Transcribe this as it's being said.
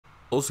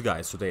Also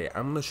guys, today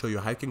I'm gonna show you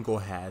how you can go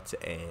ahead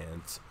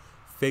and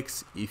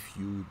fix if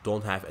you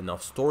don't have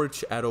enough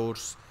storage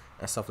errors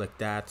and stuff like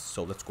that.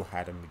 So let's go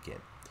ahead and begin.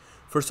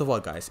 First of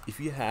all guys, if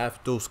you have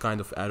those kind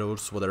of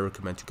errors, what I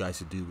recommend you guys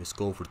to do is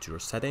go over to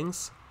your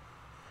settings,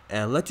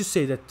 and let's just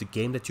say that the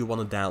game that you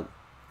want to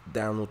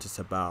download is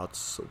about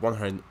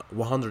 100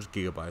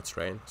 gigabytes,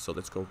 right? So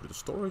let's go over to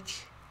storage.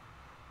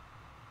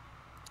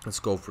 Let's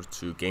go over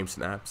to games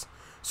and apps.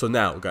 So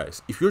now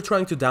guys, if you're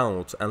trying to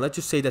download, and let's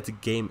just say that the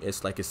game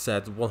is, like I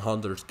said,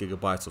 100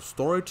 gigabytes of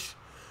storage,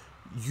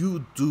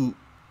 you do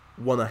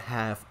want to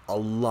have a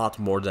lot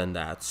more than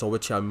that. So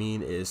which I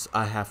mean is,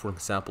 I have, for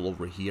example,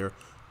 over here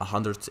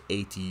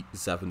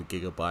 187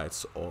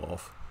 gigabytes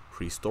of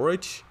free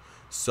storage,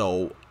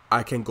 so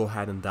I can go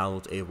ahead and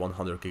download a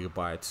 100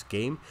 gigabytes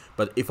game.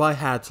 But if I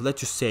had,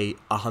 let's just say,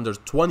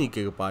 120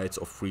 gigabytes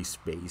of free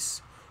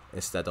space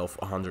instead of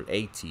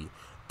 180,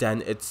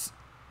 then it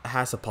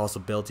has a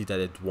possibility that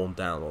it won't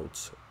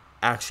download.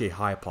 Actually a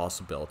high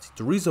possibility.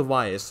 The reason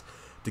why is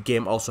the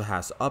game also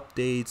has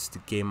updates, the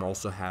game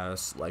also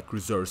has like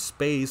reserved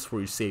space for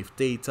your saved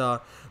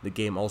data, the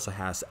game also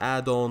has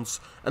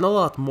add-ons and a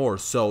lot more.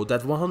 So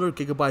that 100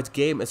 gigabyte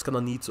game is gonna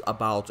need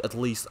about at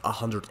least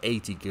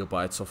 180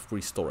 gigabytes of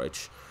free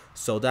storage.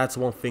 So that's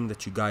one thing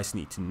that you guys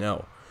need to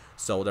know.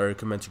 So what I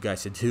recommend you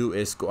guys to do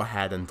is go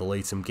ahead and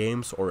delete some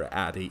games or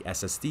add a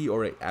SSD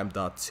or a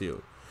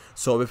M.2.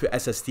 So with your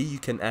SSD you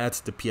can add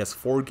the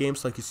PS4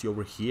 games like you see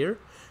over here,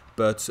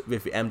 but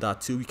with the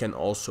M.2 you can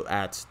also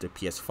add the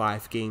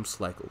PS5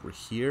 games like over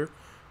here.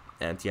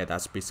 And yeah,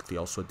 that's basically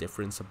also a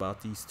difference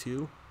about these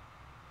two.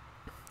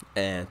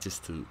 And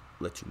just to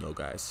let you know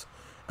guys,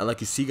 and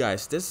like you see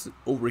guys, this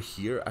over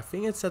here, I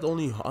think it's at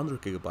only 100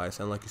 gigabytes,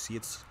 and like you see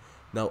it's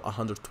now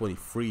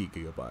 123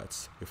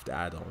 gigabytes with the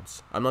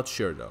add-ons. I'm not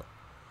sure though,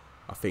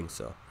 I think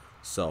so.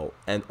 So,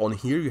 and on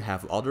here you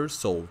have others,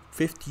 so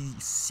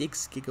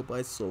 56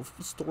 gigabytes of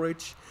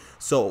storage.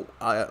 So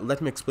let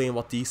me explain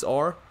what these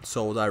are.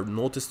 So what I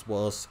noticed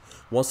was,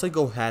 once I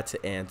go ahead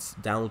and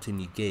download a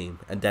new game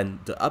and then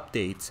the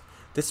update,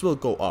 this will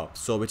go up.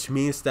 So which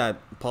means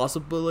that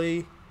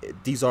possibly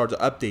these are the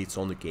updates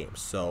on the game.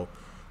 So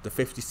the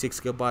 56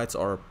 gigabytes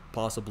are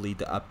possibly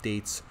the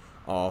updates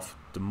of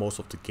the most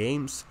of the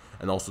games,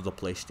 and also the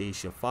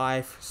PlayStation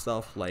 5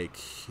 stuff, like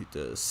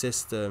the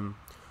system,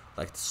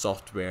 like the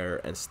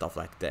software and stuff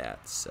like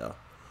that. So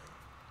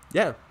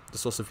yeah,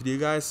 this was the video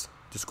guys.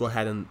 Just go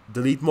ahead and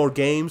delete more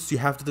games. You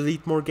have to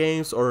delete more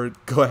games, or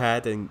go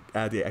ahead and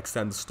add the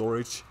extended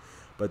storage,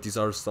 but these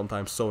are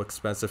sometimes so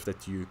expensive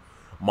that you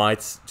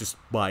might just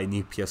buy a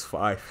new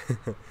PS5.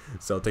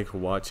 So thank you for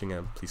watching,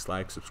 and please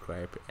like,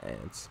 subscribe,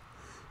 and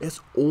it's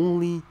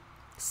only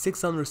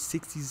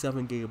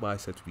 667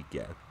 gigabytes that we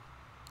get.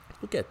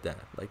 Look at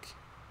that, like,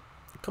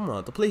 come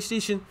on. The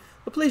PlayStation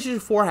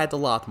 4 had a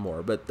lot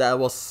more, but that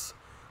was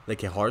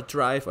like a hard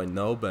drive, I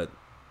know. But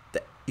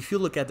if you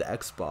look at the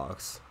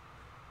Xbox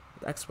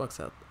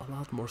had a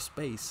lot more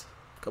space.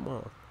 Come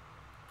on.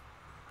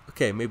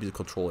 Okay, maybe the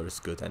controller is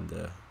good and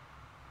the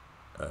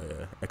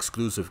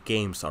exclusive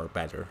games are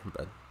better,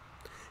 but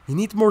you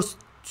need more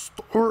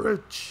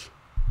storage.